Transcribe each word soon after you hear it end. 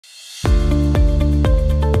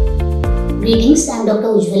Greetings, I am Dr.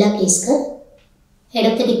 Ujjwala Keskar,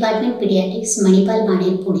 Head of the Department Pediatrics, Manipal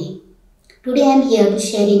Baner, Pune. Today I am here to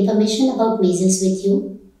share information about measles with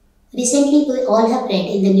you. Recently, we all have read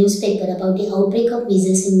in the newspaper about the outbreak of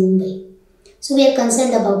measles in Mumbai. So we are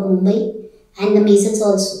concerned about Mumbai and the measles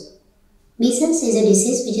also. Measles is a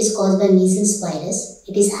disease which is caused by measles virus.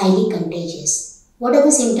 It is highly contagious. What are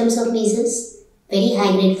the symptoms of measles? Very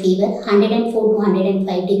high grade fever, 104 to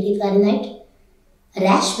 105 degree Fahrenheit. A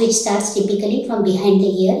rash which starts typically from behind the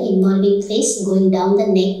ear, involving face going down the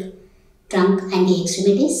neck, trunk and the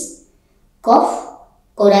extremities. Cough,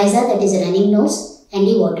 coryza, that is running nose, and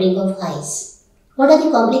the watering of eyes. What are the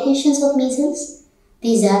complications of measles?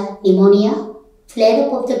 These are pneumonia,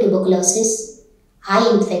 flare-up of the tuberculosis,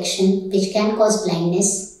 eye infection which can cause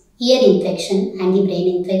blindness, ear infection and the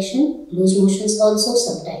brain infection, loose motions also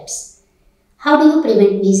sometimes. How do you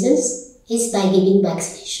prevent measles? Is by giving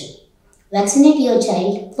vaccination. Vaccinate your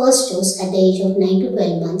child first dose at the age of 9 to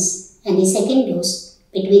 12 months and the second dose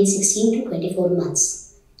between 16 to 24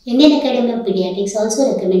 months. Indian Academy of Pediatrics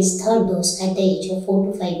also recommends third dose at the age of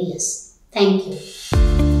 4 to 5 years. Thank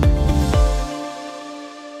you.